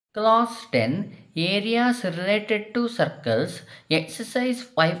Class 10 Areas related to circles exercise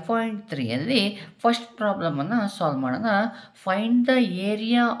 5.3 ಅಲ್ಲಿ first ಪ್ರಾಬ್ಲಮನ್ನು solve ಮಾಡೋಣ. Find the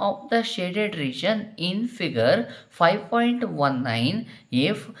area of the shaded region in figure 5.19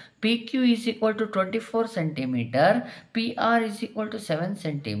 if P Q is equal to 24 centimetre, P R is equal to 7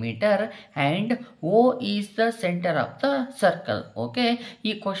 centimetre and O is the centre of the circle. Okay,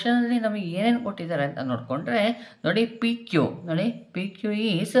 ಈ ಕ್ವಶನಲ್ಲಿ ನಮಗೆ ಏನೇನು ಕೊಟ್ಟಿದ್ದಾರೆ ಅಂತ ನೋಡಿಕೊಂಡ್ರೆ ನೋಡಿ, P Q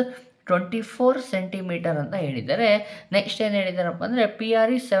is 24 centimetre ಅಂತ ಹೇಳಿದ್ದಾರೆ. Next ಏನು ಹೇಳಿದಾರಪ್ಪ ಅಂದರೆ ಪಿ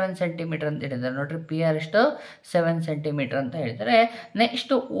ಆರ್ ಈಸ್ 7 ಸೆಂಟಿಮೀಟರ್ ಅಂತ ಹೇಳಿದ್ದಾರೆ. ನೋಡಿರಿ, ಪಿ ಆರ್ ಎಷ್ಟು 7 ಸೆಂಟಿಮೀಟರ್ ಅಂತ ಹೇಳಿದ್ದಾರೆ.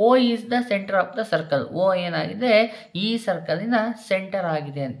 Next O is the centre of the circle. ಓ ಏನಾಗಿದೆ, ಈ ಸರ್ಕಲಿನ ಸೆಂಟರ್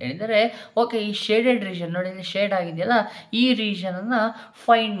ಆಗಿದೆ ಅಂತ ಹೇಳಿದ್ದಾರೆ. ಓಕೆ, ಈ ಶೇಡೆಡ್ ರೀಜನ್ ನೋಡಿ, ಇಲ್ಲಿ ಶೇಡ್ ಆಗಿದೆಯಲ್ಲ, ಈ ರೀಜನನ್ನು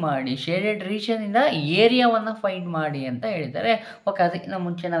ಫೈಂಡ್ ಮಾಡಿ, ಶೇಡೆಡ್ ರೀಜನಿಂದ ಏರಿಯಾವನ್ನು ಫೈಂಡ್ ಮಾಡಿ ಅಂತ ಹೇಳಿದ್ದಾರೆ. ಓಕೆ, ಅದಕ್ಕಿಂತ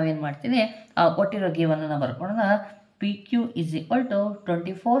ಮುಂಚೆ ನಾವೇನು ಮಾಡ್ತೀನಿ, ಕೊಟ್ಟಿರೋ ಗೀವನ್ನು ಬರ್ಕೊಳ್ಳೋಣ. P Q is equal to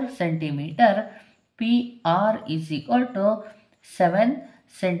 24 centimetre, P R is equal to 7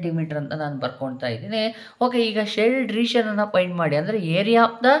 centimetre ಅಂತ ನಾನು ಬರ್ಕೊಳ್ತಾ ಇದ್ದೀನಿ. ಓಕೆ, ಈಗ ಶೇಡೆಡ್ ರೀಜನನ್ನು ಫೈಂಡ್ ಮಾಡಿ, ಅಂದರೆ area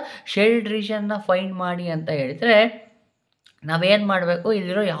of the shaded ರೀಜನ್ನ find ಮಾಡಿ ಅಂತ ಹೇಳಿದರೆ ನಾವೇನು ಮಾಡಬೇಕು,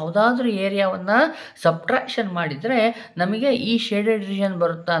 ಇಲ್ಲಿರೋ ಯಾವುದಾದ್ರೂ ಏರಿಯಾವನ್ನು ಸಬ್ಟ್ರಾಕ್ಷನ್ ಮಾಡಿದರೆ ನಮಗೆ ಈ ಶೇಡೆಡ್ ರೀಜನ್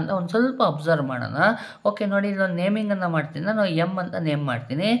ಬರುತ್ತಾ ಅಂತ ಒಂದು ಸ್ವಲ್ಪ ಅಬ್ಸರ್ವ್ ಮಾಡೋಣ. ಓಕೆ, ನೋಡಿ, ಇಲ್ಲೊಂದು ನೇಮಿಂಗನ್ನು ಮಾಡ್ತೀನಿ, ನಾನು ಎಮ್ ಅಂತ ನೇಮ್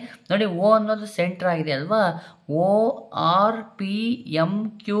ಮಾಡ್ತೀನಿ. ನೋಡಿ, ಓ ಅನ್ನೋದು ಸೆಂಟ್ರ್ ಆಗಿದೆ ಅಲ್ವಾ, O R P M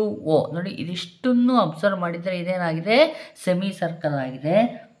Q O. ನೋಡಿ, ಇದಿಷ್ಟನ್ನು ಅಬ್ಸರ್ವ್ ಮಾಡಿದರೆ ಇದೇನಾಗಿದೆ, ಸೆಮಿ ಸರ್ಕಲ್ ಆಗಿದೆ.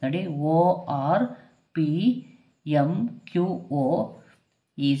 ನೋಡಿ, O R P M Q O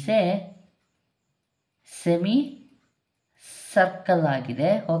is A semi circle ಆಗಿದೆ.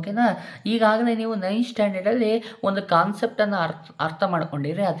 ಓಕೆನಾ, ಈಗಾಗಲೇ ನೀವು 9th ಸ್ಟ್ಯಾಂಡರ್ಡಲ್ಲಿ ಒಂದು ಕಾನ್ಸೆಪ್ಟನ್ನು ಅರ್ಥ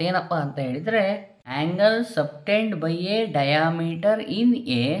ಮಾಡ್ಕೊಂಡಿರಿ. ಅದೇನಪ್ಪ ಅಂತ ಹೇಳಿದರೆ, angle ಸಬ್ಟೆಂಡ್ by A diameter in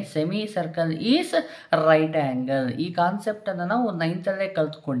a semi circle is right angle. ಈ ಕಾನ್ಸೆಪ್ಟನ್ನು ನಾವು 9th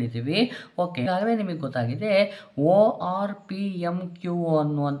ಕಲ್ತ್ಕೊಂಡಿದ್ದೀವಿ. ಓಕೆ, ಈಗಾಗಲೇ ನಿಮಗೆ ಗೊತ್ತಾಗಿದೆ, O R P M Q O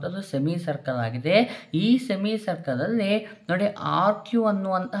ಅನ್ನುವಂಥದ್ದು ಸೆಮಿ ಸರ್ಕಲ್ ಆಗಿದೆ. ಈ ಸೆಮಿ ಸರ್ಕಲಲ್ಲಿ ನೋಡಿ, ಆರ್ ಕ್ಯೂ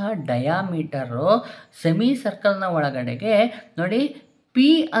ಅನ್ನುವಂತಹ ಡಯಾಮೀಟರು ಸೆಮಿ ಸರ್ಕಲ್ನ ಒಳಗಡೆಗೆ ನೋಡಿ ಪಿ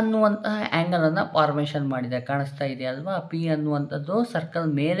ಅನ್ನುವಂತಹ ಆ್ಯಂಗಲನ್ನು ಫಾರ್ಮೇಷನ್ ಮಾಡಿದೆ. ಕಾಣಿಸ್ತಾ ಇದೆಯಲ್ವಾ, ಪಿ ಅನ್ನುವಂಥದ್ದು ಸರ್ಕಲ್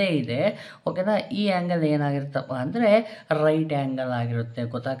ಮೇಲೆ ಇದೆ. ಓಕೆನಾ, ಈ ಆ್ಯಂಗಲ್ ಏನಾಗಿರುತ್ತಪ್ಪ ಅಂದರೆ ರೈಟ್ ಆ್ಯಂಗಲ್ ಆಗಿರುತ್ತೆ.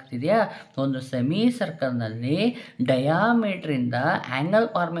 ಗೊತ್ತಾಗ್ತಿದೆಯಾ, ಒಂದು ಸೆಮಿ ಸರ್ಕಲ್ನಲ್ಲಿ ಡಯಾಮೀಟ್ರಿಂದ ಆ್ಯಂಗಲ್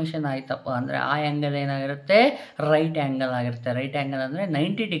ಫಾರ್ಮೇಷನ್ ಆಯ್ತಪ್ಪ ಅಂದರೆ ಆ ಆ್ಯಂಗಲ್ ಏನಾಗಿರುತ್ತೆ, ರೈಟ್ ಆ್ಯಂಗಲ್ ಆಗಿರುತ್ತೆ. ರೈಟ್ ಆ್ಯಂಗಲ್ ಅಂದರೆ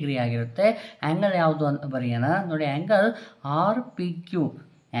 90 ಡಿಗ್ರಿ ಆಗಿರುತ್ತೆ. ಆ್ಯಂಗಲ್ ಯಾವುದು ಅಂತ ಬರೆಯೋಣ. ನೋಡಿ, angle R P Q,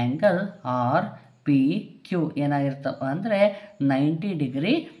 angle R P Q ಏನಾಗಿರುತ್ತಪ್ಪ ಅಂದರೆ 90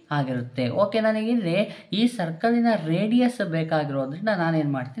 ಡಿಗ್ರಿ ಆಗಿರುತ್ತೆ. ಓಕೆ, ನನಗಿಲ್ಲಿ ಈ ಸರ್ಕಲಿನ ರೇಡಿಯಸ್ ಬೇಕಾಗಿರೋದ್ರಿಂದ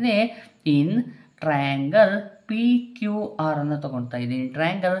ನಾನೇನು ಮಾಡ್ತೀನಿ, in triangle P Q R ಅನ್ನು ತೊಗೊಳ್ತಾ ಇದ್ದೀನಿ.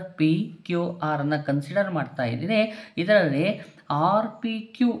 ಟ್ರಯಾಂಗಲ್ ಪಿ ಕ್ಯೂ ಆರ್ ಅನ್ನು ಕನ್ಸಿಡರ್ ಮಾಡ್ತಾ ಇದ್ದೀನಿ. ಇದರಲ್ಲಿ ಆರ್ ಪಿ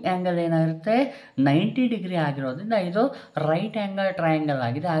ಕ್ಯೂ ಆ್ಯಂಗಲ್ ಏನಾಗಿರುತ್ತೆ, 90 ಡಿಗ್ರಿ ಆಗಿರೋದ್ರಿಂದ ಇದು ರೈಟ್ ಆ್ಯಂಗಲ್ ಟ್ರಯಾಂಗಲ್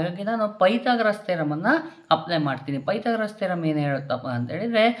ಆಗಿದೆ. ಹಾಗಾಗಿ ನಾನು ಪೈಥಾಗರಸ್ ಥಿಯರಮನ್ನು ಅಪ್ಲೈ ಮಾಡ್ತೀನಿ. ಪೈಥಾಗರಸ್ ಥಿಯರಮ್ ಏನು ಹೇಳುತ್ತಪ್ಪ ಅಂತ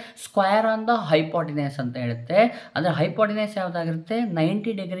ಹೇಳಿದರೆ, ಸ್ಕ್ವೇರ್ ಆನ್ ದ ಹೈಪೋಟಿನಸ್ ಅಂತ ಹೇಳುತ್ತೆ. ಅಂದರೆ ಹೈಪೋಟಿನಸ್ ಯಾವುದಾಗಿರುತ್ತೆ,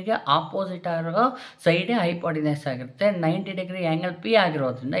 90 ಡಿಗ್ರಿಗೆ ಆಪೋಸಿಟ್ ಆಗಿರೋ ಸೈಡೇ ಹೈಪೋಟಿನಸ್ ಆಗಿರುತ್ತೆ. 90 ಡಿಗ್ರಿ ಆ್ಯಂಗಲ್ ಪಿ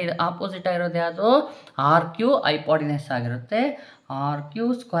ಆಗಿರೋದ್ರಿಂದ ಇದು ಆಪೋಸಿಟ್ ಆಗಿರೋದು ಯಾವುದು, ಆರ್ ಕ್ಯೂ ಹೈಪೋಟಿನಸ್ ಆಗಿರುತ್ತೆ. R Q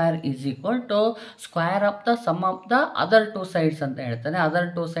square is equal to square of the sum of the other 2 sides ಅಂತ ಹೇಳ್ತಾನೆ. ಅದರ್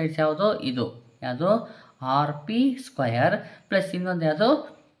 2 ಸೈಡ್ಸ್ ಯಾವುದು, ಇದು ಯಾವುದು ಆರ್ ಪಿ ಸ್ಕ್ವೇರ್ ಪ್ಲಸ್ ಇನ್ನೊಂದು ಯಾವುದು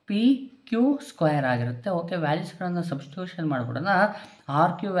ಪಿ ಕ್ಯೂ ಸ್ಕ್ವೇರ್ ಆಗಿರುತ್ತೆ. ಓಕೆ, ವ್ಯಾಲ್ಯೂಸ್ಗಳನ್ನು ಸಬ್ಸ್ಟಿಟ್ಯೂಷನ್ ಮಾಡಿಬಿಡೋಣ.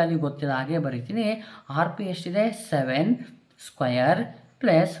 ಆರ್ ಕ್ಯೂ ವ್ಯಾಲ್ಯೂ ಗೊತ್ತಿಲ್ಲ, ಹಾಗೆ ಬರೀತೀನಿ. ಆರ್ ಪಿ ಎಷ್ಟಿದೆ, 7 ಸ್ಕ್ವೇರ್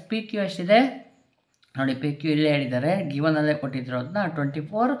ಪ್ಲಸ್ ಪಿ ಕ್ಯೂ ಎಷ್ಟಿದೆ ನೋಡಿ, ಪಿ ಕ್ಯೂ ಇಲ್ಲೇ ಹೇಳಿದ್ದಾರೆ, ಗಿವನಲ್ಲೇ ಕೊಟ್ಟಿದ್ರೋದನ್ನ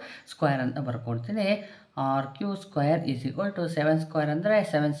 24 ಸ್ಕ್ವೇರ್ ಅಂತ ಬರ್ಕೊಡ್ತೀನಿ. R Q square is equal to 7 square ಅಂದರೆ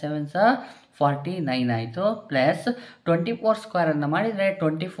 7 7 49 ಆಯಿತು. ಪ್ಲಸ್ 24 ಸ್ಕ್ವೇರನ್ನು ಮಾಡಿದರೆ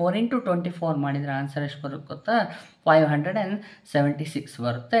 24 ಇಂಟು 24 ಮಾಡಿದರೆ ಆನ್ಸರ್ ಎಷ್ಟು ಬರುತ್ತೆ ಗೊತ್ತಾ, 576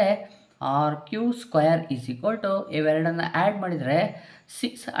 ಬರುತ್ತೆ. R Q square is equal to ಇವೆರಡನ್ನು ಆ್ಯಡ್ ಮಾಡಿದರೆ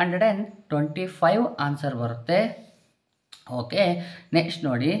 625 ಆನ್ಸರ್ ಬರುತ್ತೆ. ಓಕೆ, ನೆಕ್ಸ್ಟ್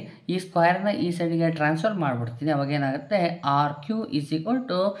ನೋಡಿ, ಈ ಸ್ಕ್ವೇರ್ನ ಈ ಸೈಡಿಗೆ ಟ್ರಾನ್ಸ್ಫರ್ ಮಾಡಿಬಿಡ್ತೀನಿ. ಅವಾಗೇನಾಗುತ್ತೆ, R Q is equal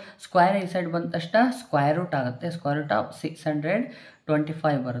to square ಈ ಸೈಡ್ ಬಂದ ತಕ್ಷಣ ಸ್ಕ್ವೇರ್ ರೂಟ್ ಆಗುತ್ತೆ. ಸ್ಕ್ವೇರ್ ರೂಟ್ ಆಫ್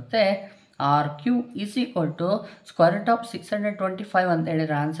 625 ಬರುತ್ತೆ. R Q is equal to square root of 625 ಅಂತ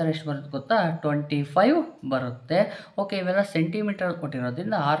ಹೇಳಿದರೆ ಆನ್ಸರ್ ಎಷ್ಟು ಬರುತ್ತೆ ಗೊತ್ತಾ, 25 ಬರುತ್ತೆ. ಓಕೆ, ಇವೆಲ್ಲ ಸೆಂಟಿಮೀಟರ್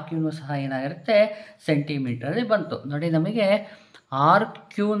ಕೊಟ್ಟಿರೋದ್ರಿಂದ ಆರ್ ಕ್ಯೂನು ಸಹ ಏನಾಗಿರುತ್ತೆ, ಸೆಂಟಿಮೀಟ್ರಲ್ಲಿ ಬಂತು. ನೋಡಿ, ನಮಗೆ ಆರ್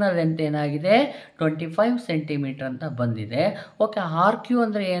ಕ್ಯೂನ ಲೆಂತ್ ಏನಾಗಿದೆ, 25 ಸೆಂಟಿಮೀಟರ್ ಅಂತ ಬಂದಿದೆ. ಓಕೆ, ಆರ್ ಕ್ಯೂ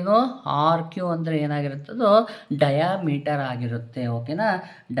ಅಂದರೆ ಏನು, ಆರ್ ಕ್ಯೂ ಅಂದರೆ ಏನಾಗಿರುತ್ತದೋ ಡಯಾಮೀಟರ್ ಆಗಿರುತ್ತೆ. ಓಕೆನಾ,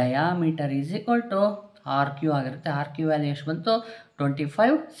 diameter is equal to R Q ಆಗಿರುತ್ತೆ. ಆರ್ ಕ್ಯೂ ವ್ಯಾಲ್ಯೂ ಎಷ್ಟು ಬಂತು?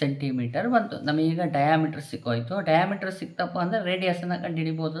 25 ಸೆಂಟಿಮೀಟರ್ ಬಂತು. ನಮಗೀಗ ಡಯಾಮೀಟರ್ ಸಿಕ್ಕೋಯ್ತು. ಡಯಾಮೀಟರ್ ಸಿಕ್ತಪ್ಪ ಅಂದರೆ ರೇಡಿಯಸನ್ನು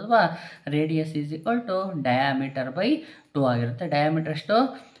ಕಂಡುಹಿಡಿಬೋದು ಅಲ್ವಾ? Radius is equal to diameter by 2 ಆಗಿರುತ್ತೆ. ಡಯಾಮೀಟರ್ ಎಷ್ಟು?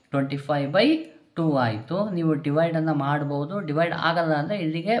 25/2 ಆಯಿತು. ನೀವು ಡಿವೈಡನ್ನು ಮಾಡ್ಬೋದು. ಡಿವೈಡ್ ಆಗಲ್ಲ ಅಂದರೆ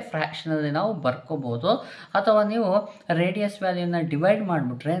ಇಲ್ಲಿಗೆ ಫ್ರ್ಯಾಕ್ಷನಲ್ಲಿ ನಾವು ಬರ್ಕೋಬೋದು. ಅಥವಾ ನೀವು ರೇಡಿಯಸ್ ವ್ಯಾಲ್ಯೂನ ಡಿವೈಡ್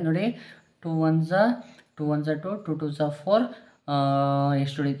ಮಾಡಿಬಿಟ್ರೆ ನೋಡಿ, 2 1 2 1 2 2 2 4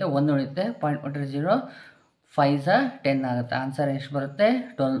 ಎಷ್ಟು ಉಳಿಯುತ್ತೆ? 1 ಉಳಿಯುತ್ತೆ. 0.10 5 10 ಆಗುತ್ತೆ. ಆನ್ಸರ್ ಎಷ್ಟು ಬರುತ್ತೆ?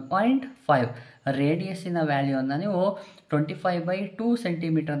 12.5. ರೇಡಿಯಸ್ಸಿನ ವ್ಯಾಲ್ಯೂವನ್ನು ನೀವು 25/2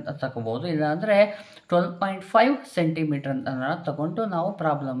 ಸೆಂಟಿಮೀಟರ್ ಅಂತ ತಗೋಬೋದು. ಇಲ್ಲಾಂದರೆ 12.5 ಸೆಂಟಿಮೀಟರ್ ಅಂತ ತಗೊಂಡು ನಾವು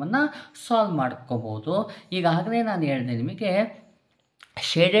ಪ್ರಾಬ್ಲಮನ್ನು ಸಾಲ್ವ್ ಮಾಡ್ಕೋಬೋದು. ಈಗಾಗಲೇ ನಾನು ಹೇಳಿದೆ ನಿಮಗೆ,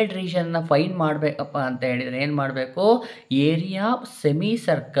 ಶೇಡೆಡ್ ರೀಜನ್ನ ಫೈಂಡ್ ಮಾಡಬೇಕಪ್ಪ ಅಂತ ಹೇಳಿದರೆ ಏನು ಮಾಡಬೇಕು? Area of semi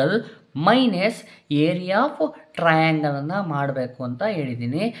circle minus area of ಟ್ರಯಾಂಗಲನ್ನು ಮಾಡಬೇಕು ಅಂತ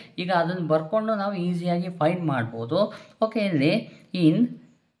ಹೇಳಿದ್ದೀನಿ. ಈಗ ಅದನ್ನು ಬರ್ಕೊಂಡು ನಾವು ಈಸಿಯಾಗಿ ಫೈಂಡ್ ಮಾಡ್ಬೋದು. ಓಕೆ, ಇಲ್ಲಿ ಇನ್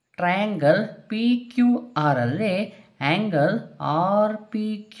ಟ್ರಯಾಂಗಲ್ ಪಿ ಕ್ಯೂ ಆರಲ್ಲಿ angle R P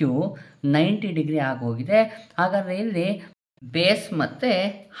Q 90 degree ಆಗೋಗಿದೆ. ಹಾಗಾದರೆ ಇಲ್ಲಿ ಬೇಸ್ ಮತ್ತು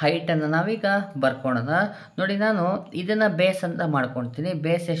ಹೈಟನ್ನು ನಾವೀಗ ಬರ್ಕೊಳ್ಳೋಣ. ನೋಡಿ, ನಾನು ಇದನ್ನು ಬೇಸ್ ಅಂತ ಮಾಡ್ಕೊಳ್ತೀನಿ.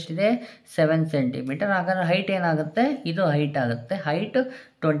 ಬೇಸ್ ಎಷ್ಟಿದೆ? 7 ಸೆಂಟಿಮೀಟರ್. ಹಾಗಾದರೆ ಹೈಟ್ ಏನಾಗುತ್ತೆ? ಇದು ಹೈಟ್ ಆಗುತ್ತೆ. Height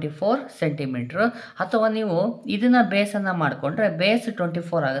 24 centimetre. ಅಥವಾ ನೀವು ಇದನ್ನು ಬೇಸನ್ನು ಮಾಡಿಕೊಂಡ್ರೆ ಬೇಸ್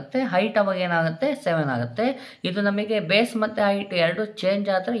 24 ಆಗುತ್ತೆ, ಹೈಟ್ ಅವಾಗ ಏನಾಗುತ್ತೆ? 7 ಆಗುತ್ತೆ. ಇದು ನಮಗೆ ಬೇಸ್ ಮತ್ತು ಹೈಟ್ ಎರಡು ಚೇಂಜ್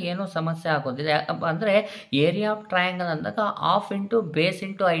ಆದರೆ ಏನೂ ಸಮಸ್ಯೆ ಆಗೋದಿಲ್ಲ. ಯಾಕಪ್ಪ ಅಂದರೆ ಏರಿಯಾ ಆಫ್ ಟ್ರಯಾಂಗಲ್ ಅಂದಾಗ half into base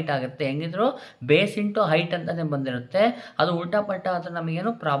into height ಆಗುತ್ತೆ. ಹೆಂಗಿದ್ರು ಬೇಸ್ ಇಂಟು ಹೈಟ್ ಅಂತಲೇ ಬಂದಿರುತ್ತೆ. ಅದು ಉಲ್ಟಾ ಪಲ್ಟಾ ಆದರೆ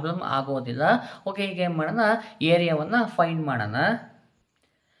ನಮಗೇನು ಪ್ರಾಬ್ಲಮ್ ಆಗೋದಿಲ್ಲ. ಓಕೆ, ಈಗ ಏನು ಮಾಡೋಣ? ಏರಿಯಾವನ್ನು ಫೈಂಡ್ ಮಾಡೋಣ.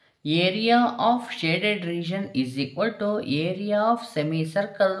 Area of shaded region is equal to area of semi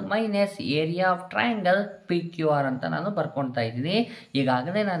circle minus area of triangle P Q R ಅಂತ ನಾನು ಬರ್ಕೊಳ್ತಾ ಇದ್ದೀನಿ.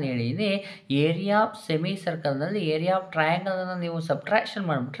 ಈಗಾಗಲೇ ನಾನು ಹೇಳಿದ್ದೀನಿ, area of semi ಸರ್ಕಲ್ನಲ್ಲಿ area of ಟ್ರಯಾಂಗಲನ್ನು ನೀವು ಸಬ್ಟ್ರಾಕ್ಷನ್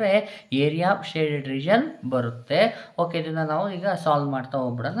ಮಾಡಿಬಿಟ್ರೆ ಏರಿಯಾ ಆಫ್ ಶೇಡೆಡ್ ರೀಜನ್ ಬರುತ್ತೆ. ಓಕೆ, ಇದನ್ನು ನಾವು ಈಗ ಸಾಲ್ವ್ ಮಾಡ್ತಾ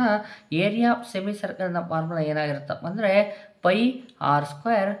ಹೋಗ್ಬಿಡೋಣ. ಏರಿಯಾ ಆಫ್ ಸೆಮಿ ಸರ್ಕಲ್ನ ಫಾರ್ಮುಲಾ ಏನಾಗಿರುತ್ತಪ್ಪ ಅಂದರೆ ಪೈ ಆರ್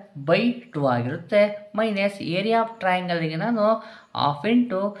ಸ್ಕ್ವೇರ್ ಬೈ 2 ಆಗಿರುತ್ತೆ. ಮೈನಸ್ ಏರಿಯಾ ಆಫ್ ಟ್ರಯಾಂಗಲ್ಗೆ ನಾನು half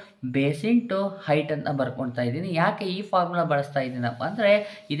into base into height ಅಂತ ಬರ್ಕೊಳ್ತಾ ಇದ್ದೀನಿ. ಯಾಕೆ ಈ ಫಾರ್ಮುಲಾ ಬಳಸ್ತಾ ಇದ್ದೀನಪ್ಪ ಅಂದರೆ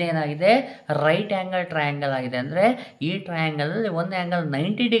ಇದೇನಾಗಿದೆ? ರೈಟ್ ಆ್ಯಂಗಲ್ ಟ್ರಯಾಂಗಲ್ ಆಗಿದೆ. ಅಂದರೆ ಈ ಟ್ರಯಾಂಗಲಲ್ಲಿ ಒಂದು ಆ್ಯಂಗಲ್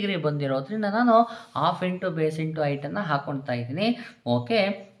 90 ಡಿಗ್ರಿ ಬಂದಿರೋದ್ರಿಂದ ನಾನು ಹಾಫ್ ಇಂಟು ಬೇಸ್ ಇಂಟು ಹೈಟನ್ನು ಹಾಕ್ಕೊಳ್ತಾ ಇದ್ದೀನಿ. ಓಕೆ,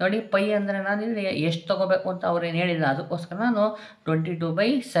 ನೋಡಿ, ಪೈ ಅಂದರೆ ನಾನು ಇಲ್ಲಿ ಎಷ್ಟು ತೊಗೋಬೇಕು ಅಂತ ಅವ್ರೇನು ಹೇಳಿಲ್ಲ, ಅದಕ್ಕೋಸ್ಕರ ನಾನು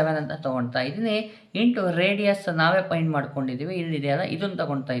 22/7 ಅಂತ ತೊಗೊಳ್ತಾ ಇದ್ದೀನಿ. ಇಂಟು ರೇಡಿಯಸ್ ನಾವೇ ಫೈಂಡ್ ಮಾಡ್ಕೊಂಡಿದ್ದೀವಿ, ಇಲ್ಲಿದೆಯಲ್ಲ ಇದನ್ನು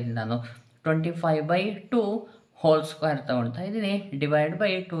ತೊಗೊಳ್ತಾ ಇದ್ದೀನಿ ನಾನು. 25/2 ಹೋಲ್ ಸ್ಕ್ವೇರ್ ತೊಗೊಳ್ತಾ ಇದ್ದೀನಿ. ಡಿವೈಡ್ ಬೈ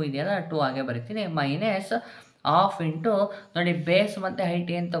 2 ಇದೆಯಲ್ಲ, 2 ಹಾಗೆ ಬರಿತೀನಿ. ಮೈನಸ್ ಹಾಫ್ ಇಂಟು ನೋಡಿ, ಬೇಸ್ ಮತ್ತು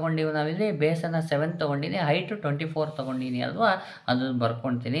ಹೈಟ್ ಏನು ತೊಗೊಂಡಿವಿ ನಾವಿಲ್ಲಿ? ಬೇಸನ್ನು 7 ತೊಗೊಂಡಿನಿ, ಹೈಟು 24 ತೊಗೊಂಡಿನಿ ಅಲ್ವಾ? ಅದನ್ನು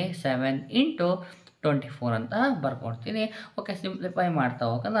ಬರ್ಕೊಳ್ತೀನಿ. 7 ಇಂಟು 24 ಅಂತ ಬರ್ಕೊಳ್ತೀನಿ. ಓಕೆ, ಸಿಂಪ್ಲಿಫೈ ಮಾಡ್ತಾ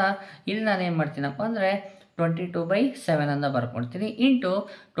ಹೋಗೋಣ. ಇಲ್ಲಿ ನಾನು ಏನು ಮಾಡ್ತೀನಪ್ಪ ಅಂದರೆ 22/7 ಅಂತ ಬರ್ಕೊಳ್ತೀನಿ. ಇಂಟು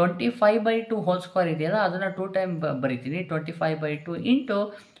 25/2 ಹೋಲ್ ಸ್ಕ್ವೇರ್ ಇದೆಯಲ್ಲ, ಅದನ್ನು 2 ಟೈಮ್ ಬರಿತೀನಿ. 25/2 ಇಂಟು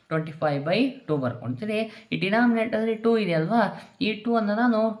 25/2 ಬರ್ಕೊಳ್ತೀನಿ. ಈ ಡಿನಾಮಿನೇಟರಲ್ಲಿ 2 ಇದೆಯಲ್ವಾ, ಈ 2 ಅನ್ನು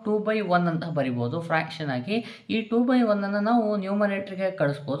ನಾನು 2/1 ಅಂತ ಬರಿಬೋದು ಫ್ರ್ಯಾಕ್ಷನ್ ಆಗಿ. ಈ 2/1 ನಾವು ನ್ಯೂಮರೇಟ್ರಿಗೆ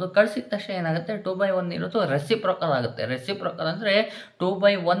ಕಳಿಸ್ಬೋದು. ಕಳಿಸಿದ ತಕ್ಷಣ ಏನಾಗುತ್ತೆ? 2/1 ಇರೋದು ರೆಸಿಪ್ರೊಕಲ್ ಆಗುತ್ತೆ. ರೆಸಿಪ್ರೊಕಲ್ ಅಂದರೆ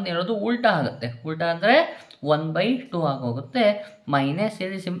 2/1 ಇರೋದು ಉಲ್ಟಾ ಆಗುತ್ತೆ. ಉಲ್ಟಾ ಅಂದರೆ 1/2 ಆಗೋಗುತ್ತೆ. ಮೈನಸ್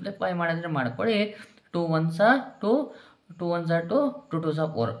ಇಲ್ಲಿ ಸಿಂಪ್ಲಿಫೈ ಮಾಡಿದ್ರೆ ಮಾಡ್ಕೊಳ್ಳಿ. 2 1s 2, 2 1s 2, 2 2s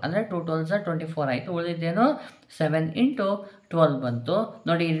 4 ಅಂದರೆ 2 12s 24 ಆಯಿತು. ಉಳಿದಿದ್ದೇನು? 7 ಇಂಟು 12 ಬಂತು.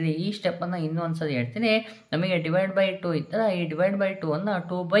 ನೋಡಿ, ಇಲ್ಲಿ ಈ ಸ್ಟೆಪ್ಪನ್ನು ಇನ್ನೊಂದು ಸಲ ಹೇಳ್ತೀನಿ. ನಮಗೆ ಡಿವೈಡ್ ಬೈ 2 ಇತ್ತಲ್ಲ, ಈ ಡಿವೈಡ್ ಬೈ 2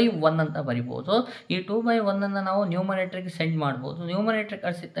 2/1 ಅಂತ ಬರಿಬೋದು. ಈ 2/1 ನಾವು ನ್ಯೂಮರೇಟ್ರಿಗೆ ಸೆಂಡ್ ಮಾಡ್ಬೋದು. ನ್ಯೂಮರೇಟ್ರಿಗೆ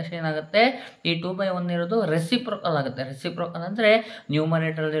ಕಳಿಸಿದ ತಕ್ಷಣ ಏನಾಗುತ್ತೆ? ಈ 2/1 ಇರೋದು ರೆಸಿಪ್ರೊಕಲ್ ಆಗುತ್ತೆ. ರೆಸಿಪ್ರೊಕಲ್ ಅಂದರೆ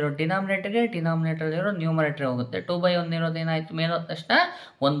ನ್ಯೂಮರೇಟ್ರಲ್ಲಿರೋ ಡಿನಾಮಿನೇಟ್ರಲ್ಲಿರೋ ನ್ಯೂಮರೇಟ್ರಿಗೆ ಹೋಗುತ್ತೆ. 2/1 ಇರೋದು ಏನಾಯಿತು? ಮೇಲೆ ಹೋದ ತಕ್ಷಣ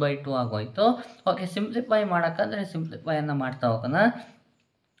 1/2 ಆಗೋಯಿತು. ಓಕೆ, ಸಿಂಪ್ಲಿಫೈ ಮಾಡೋಕ್ಕಂದರೆ ಸಿಂಪ್ಲಿಫೈಯನ್ನು ಮಾಡ್ತಾ ಹೋಗೋಣ.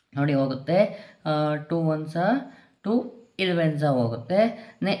 ನೋಡಿ, ಹೋಗುತ್ತೆ 2 1s 2, 11s ಹೋಗುತ್ತೆ.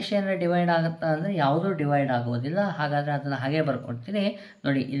 ನೆಕ್ಸ್ಟ್ ಏನಾರ ಡಿವೈಡ್ ಆಗುತ್ತಾ ಅಂದರೆ ಯಾವುದೂ ಡಿವೈಡ್ ಆಗೋದಿಲ್ಲ. ಹಾಗಾದರೆ ಅದನ್ನು ಹಾಗೆ ಬರ್ಕೊಡ್ತೀನಿ.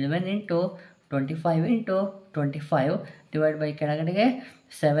 ನೋಡಿ, 11 ಇಂಟು 25 ಇಂಟು 25 ಡಿವೈಡ್ ಬೈ ಕೆಳಗಡೆಗೆ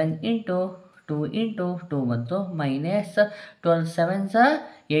 7 ಇಂಟು 2 ಇಂಟು 2 ಬಂತು. ಮೈನಸ್ 12 7s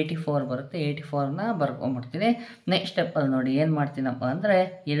 84 ಬರುತ್ತೆ. 84ನ ಬರ್ಕೊಂಬಿಡ್ತೀನಿ. ನೆಕ್ಸ್ಟ್ ಸ್ಟೆಪ್ಪಲ್ಲಿ ನೋಡಿ ಏನು ಮಾಡ್ತೀನಪ್ಪ ಅಂದರೆ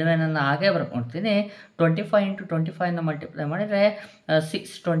 11ಅನ್ನು ಹಾಗೆ ಬರ್ಕೊಳ್ತೀನಿ. 25 ಇಂಟು 25ನ ಮಲ್ಟಿಪ್ಲೈ ಮಾಡಿದರೆ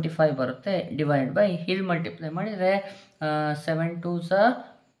 625 ಬರುತ್ತೆ. ಡಿವೈಡ್ ಬೈ ಇಲ್ಲಿ ಮಲ್ಟಿಪ್ಲೈ ಮಾಡಿದರೆ 7 2s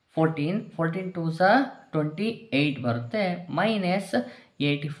 14, 14 2s 28 ಬರುತ್ತೆ. ಮೈನಸ್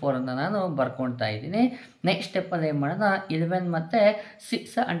 84ಅನ್ನು ನಾನು ಬರ್ಕೊಳ್ತಾ ಇದ್ದೀನಿ. ನೆಕ್ಸ್ಟ್ ಸ್ಟೆಪ್ಪಲ್ಲಿ ಏನು ಮಾಡೋಣ? 11 ಮತ್ತು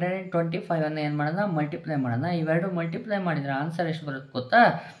 625 ಏನು ಮಾಡೋಣ? ಮಲ್ಟಿಪ್ಲೈ ಮಾಡೋಣ. ಇವೆರಡು ಮಲ್ಟಿಪ್ಲೈ ಮಾಡಿದರೆ ಆನ್ಸರ್ ಎಷ್ಟು ಬರುತ್ತೆ ಗೊತ್ತಾ?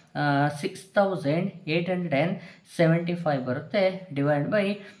 6875 ಬರುತ್ತೆ, ಡಿವೈಡ್ ಬೈ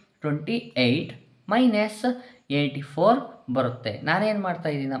 28 ಮೈನಸ್ 84 ಬರುತ್ತೆ. ನಾನೇನು ಮಾಡ್ತಾ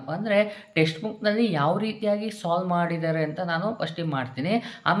ಇದ್ದೀನಪ್ಪ ಅಂದರೆ ಟೆಕ್ಸ್ಟ್ ಬುಕ್ನಲ್ಲಿ ಯಾವ ರೀತಿಯಾಗಿ ಸಾಲ್ವ್ ಮಾಡಿದ್ದಾರೆ ಅಂತ ನಾನು ಫಸ್ಟಿಗೆ ಮಾಡ್ತೀನಿ.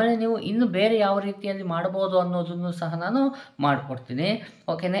 ಆಮೇಲೆ ನೀವು ಇನ್ನು ಬೇರೆ ಯಾವ ರೀತಿಯಲ್ಲಿ ಮಾಡ್ಬೋದು ಅನ್ನೋದನ್ನು ಸಹ ನಾನು ಮಾಡಿಕೊಡ್ತೀನಿ.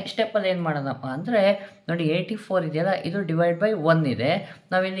 ಓಕೆ, ನೆಕ್ಸ್ಟ್ ಸ್ಟೆಪ್ಪಲ್ಲಿ ಏನು ಮಾಡೋಣಪ್ಪ ಅಂದರೆ ನೋಡಿ 84 ಇದೆಯಲ್ಲ, ಇದು ಡಿವೈಡ್ ಬೈ 1 ಇದೆ.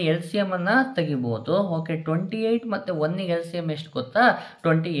 ನಾವಿಲ್ಲಿ ಎಲ್ ಸಿ ಎಮನ್ನು ತೆಗಿಬೋದು. ಓಕೆ, 28 ಮತ್ತು 1ಗೆ ಎಲ್ ಸಿ ಎಮ್ ಎಷ್ಟು ಗೊತ್ತಾ?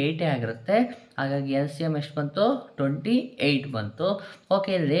 28 ಆಗಿರುತ್ತೆ. ಹಾಗಾಗಿ ಎಲ್ ಸಿ ಎಮ್ ಎಷ್ಟು ಬಂತು? 28 ಬಂತು.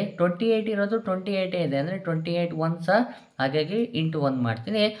 ಓಕೆ, ಇಲ್ಲಿ 28 ಇರೋದು 28 ಇದೆ ಅಂದರೆ 28 ಒನ್ಸ, ಹಾಗಾಗಿ ಇಂಟು 1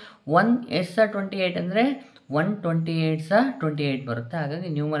 ಮಾಡ್ತೀನಿ. 1 ಎಷ್ಟು ಸಹ 28 ಅಂದರೆ 128 ಸಹ 28 ಬರುತ್ತೆ. ಹಾಗಾಗಿ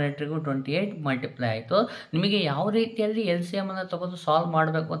ನ್ಯೂಮರೇಟ್ರಿಗೂ 28 ಮಲ್ಟಿಪ್ಲೈ ಆಯಿತು. ನಿಮಗೆ ಯಾವ ರೀತಿಯಲ್ಲಿ ಎಲ್ ಸಿ ಎಮನ್ನು ತೊಗೊಂಡು ಸಾಲ್ವ್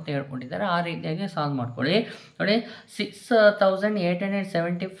ಮಾಡಬೇಕು ಅಂತ ಹೇಳ್ಕೊಂಡಿದ್ದಾರೆ ಆ ರೀತಿಯಾಗಿ ಸಾಲ್ವ್ ಮಾಡ್ಕೊಳ್ಳಿ. ನೋಡಿ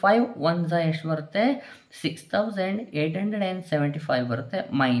 6875 1 ಸಹ ಎಷ್ಟು ಬರುತ್ತೆ? 6875 ಬರುತ್ತೆ.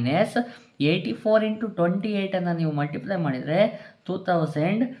 ಮೈನಸ್ 84 ಇಂಟು 28 ನೀವು ಮಲ್ಟಿಪ್ಲೈ ಮಾಡಿದರೆ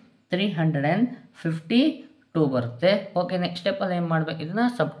 2352 ಬರುತ್ತೆ. ಓಕೆ, ನೆಕ್ಸ್ಟ್ ಸ್ಟೆಪ್ಪಲ್ಲಿ ಏನು ಮಾಡಬೇಕು? ಇದನ್ನು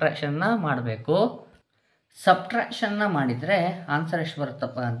ಸಬ್ಟ್ರಾಕ್ಷನ್ನ ಮಾಡಬೇಕು. ಸಬ್ಟ್ರಾಕ್ಷನ್ನ ಮಾಡಿದರೆ ಆನ್ಸರ್ ಎಷ್ಟು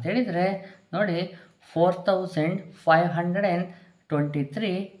ಬರುತ್ತಪ್ಪ ಅಂತೇಳಿದರೆ ನೋಡಿ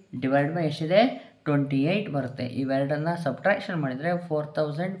 4523 ಡಿವೈಡ್ ಬೈ ಎಷ್ಟಿದೆ? 28 ಬರುತ್ತೆ. ಇವೆರಡನ್ನು ಸಬ್ಟ್ರಾಕ್ಷನ್ ಮಾಡಿದರೆ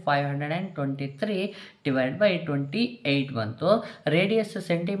 4523 ಡಿವೈಡ್ ಬೈ 28 ಬಂತು. ರೇಡಿಯಸ್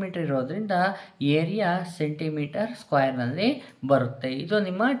ಸೆಂಟಿಮೀಟರ್ ಇರೋದ್ರಿಂದ ಏರಿಯಾ ಸೆಂಟಿಮೀಟರ್ ಸ್ಕ್ವೇರ್ನಲ್ಲಿ ಬರುತ್ತೆ. ಇದು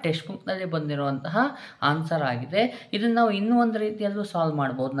ನಿಮ್ಮ ಟೆಕ್ಸ್ಟ್ ಬುಕ್ನಲ್ಲಿ ಬಂದಿರುವಂತಹ ಆನ್ಸರ್ ಆಗಿದೆ. ಇದನ್ನು ನಾವು ಇನ್ನೂ ಒಂದು ರೀತಿಯಲ್ಲೂ ಸಾಲ್ವ್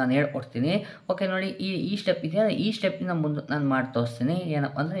ಮಾಡ್ಬೋದು, ನಾನು ಹೇಳ್ಕೊಡ್ತೀನಿ. ಓಕೆ, ನೋಡಿ ಈ ಸ್ಟೆಪ್ ಇದೆಯಲ್ಲ, ಈ ಸ್ಟೆಪ್ಪಿನ ಮುಂದೆ ನಾನು ಮಾಡಿ ತೋರಿಸ್ತೀನಿ.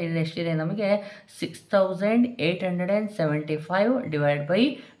 ಏನಪ್ಪ ಅಂದರೆ ಇಲ್ಲಿ ಎಷ್ಟಿದೆ ನಮಗೆ? 6875 ಡಿವೈಡ್ ಬೈ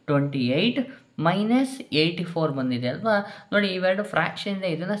 28 ಮೈನಸ್ 84 ಬಂದಿದೆ ಅಲ್ವಾ? ನೋಡಿ ಇವೆರಡು ಫ್ರ್ಯಾಕ್ಷನಿಂದ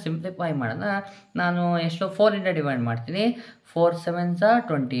ಇದನ್ನು ಸಿಂಪ್ಲಿಫೈ ಮಾಡೋಣ. ನಾನು ಎಷ್ಟು 4ಇಂದ ಡಿವೈಡ್ ಮಾಡ್ತೀನಿ. 4 7s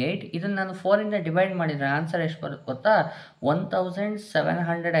 28. ಇದನ್ನು ನಾನು 4ಇಂದ ಡಿವೈಡ್ ಮಾಡಿದರೆ ಆನ್ಸರ್ ಎಷ್ಟು ಬರುತ್ತೆ ಗೊತ್ತಾ?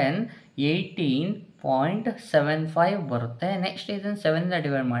 1718.75 ಬರುತ್ತೆ. ನೆಕ್ಸ್ಟ್ ಇದನ್ನು 7ಇಂದ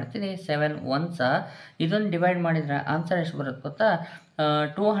ಡಿವೈಡ್ ಮಾಡ್ತೀನಿ. 7 1s ಇದನ್ನು ಡಿವೈಡ್ ಮಾಡಿದರೆ ಆನ್ಸರ್ ಎಷ್ಟು ಬರುತ್ತೆ ಗೊತ್ತಾ?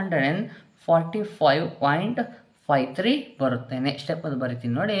 245.53 ಬರುತ್ತೆ. ನೆಕ್ಸ್ಟ್ ಸ್ಟೆಪ್ಪಲ್ಲಿ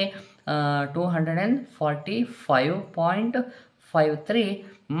ಬರಿತೀನಿ ನೋಡಿ. 245.53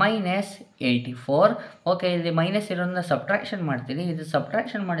 ಮೈನಸ್ 84. ಓಕೆ, ಇಲ್ಲಿ ಮೈನಸ್ ಇರೋದನ್ನ ಸಬ್ಟ್ರಾಕ್ಷನ್ ಮಾಡ್ತೀನಿ. ಇದು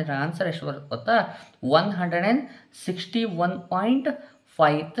ಸಬ್ಟ್ರಾಕ್ಷನ್ ಮಾಡಿದರೆ ಆನ್ಸರ್ ಎಷ್ಟು ಬರುತ್ತೆ ಗೊತ್ತಾ?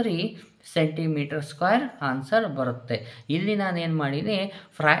 161.53 ಸೆಂಟಿಮೀಟರ್ ಸ್ಕ್ವೇರ್ ಆನ್ಸರ್ ಬರುತ್ತೆ. ಇಲ್ಲಿ ನಾನು ಏನು ಮಾಡೀನಿ,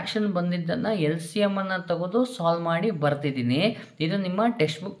 ಫ್ರ್ಯಾಕ್ಷನ್ ಬಂದಿದ್ದನ್ನು ಎಲ್ ಸಿ ಎಮನ್ನು ತೆಗೆದು ಸಾಲ್ವ್ ಮಾಡಿ ಬರ್ತಿದ್ದೀನಿ. ಇದು ನಿಮ್ಮ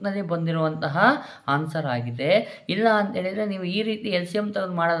ಟೆಕ್ಸ್ಟ್ ಬುಕ್ನಲ್ಲಿ ಬಂದಿರುವಂತಹ ಆನ್ಸರ್ ಆಗಿದೆ. ಇಲ್ಲ ಅಂತೇಳಿದರೆ ನೀವು ಈ ರೀತಿ ಎಲ್ ಸಿ ಎಮ್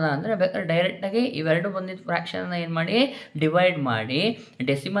ತೆಗೆದು ಮಾಡೋಣ ಅಂದರೆ ಬೇಕಾದ್ರೆ ಡೈರೆಕ್ಟಾಗಿ ಇವೆರಡು ಬಂದಿದ್ದ ಫ್ರ್ಯಾಕ್ಷನನ್ನು ಏನು ಮಾಡಿ ಡಿವೈಡ್ ಮಾಡಿ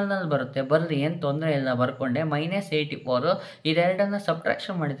ಡೆಸಿಮಲ್ನಲ್ಲಿ ಬರುತ್ತೆ. ಬರಲಿ, ಏನು ತೊಂದರೆ ಇಲ್ಲ, ಬರ್ಕೊಂಡೆ. ಮೈನಸ್ 84 ಇದೆರಡನ್ನು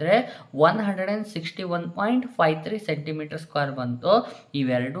ಸಬ್ಟ್ರಾಕ್ಷನ್ ಮಾಡಿದರೆ 161.53 ಸೆಂಟಿಮೀಟರ್ ಸ್ಕ್ವೇರ್ ಬಂತು.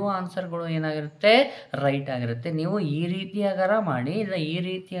 ಇವೆರಡೂ ಆನ್ಸರ್ಗಳು ಏನಾಗಿರುತ್ತೆ? ರೈಟ್ ಆಗಿರುತ್ತೆ. ನೀವು ಈ ರೀತಿಯಾಗಾರ ಮಾಡಿ, ಇಲ್ಲ ಈ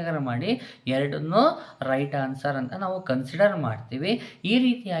ರೀತಿಯಾಗಾರ ಮಾಡಿ, ಎರಡನ್ನೂ ರೈಟ್ ಆನ್ಸರ್ ಅಂತ ನಾವು ಕನ್ಸಿಡರ್ ಮಾಡ್ತೀವಿ. ಈ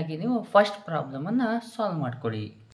ರೀತಿಯಾಗಿ ನೀವು ಫಸ್ಟ್ ಪ್ರಾಬ್ಲಮನ್ನು ಸಾಲ್ವ್ ಮಾಡ್ಕೊಳ್ಳಿ.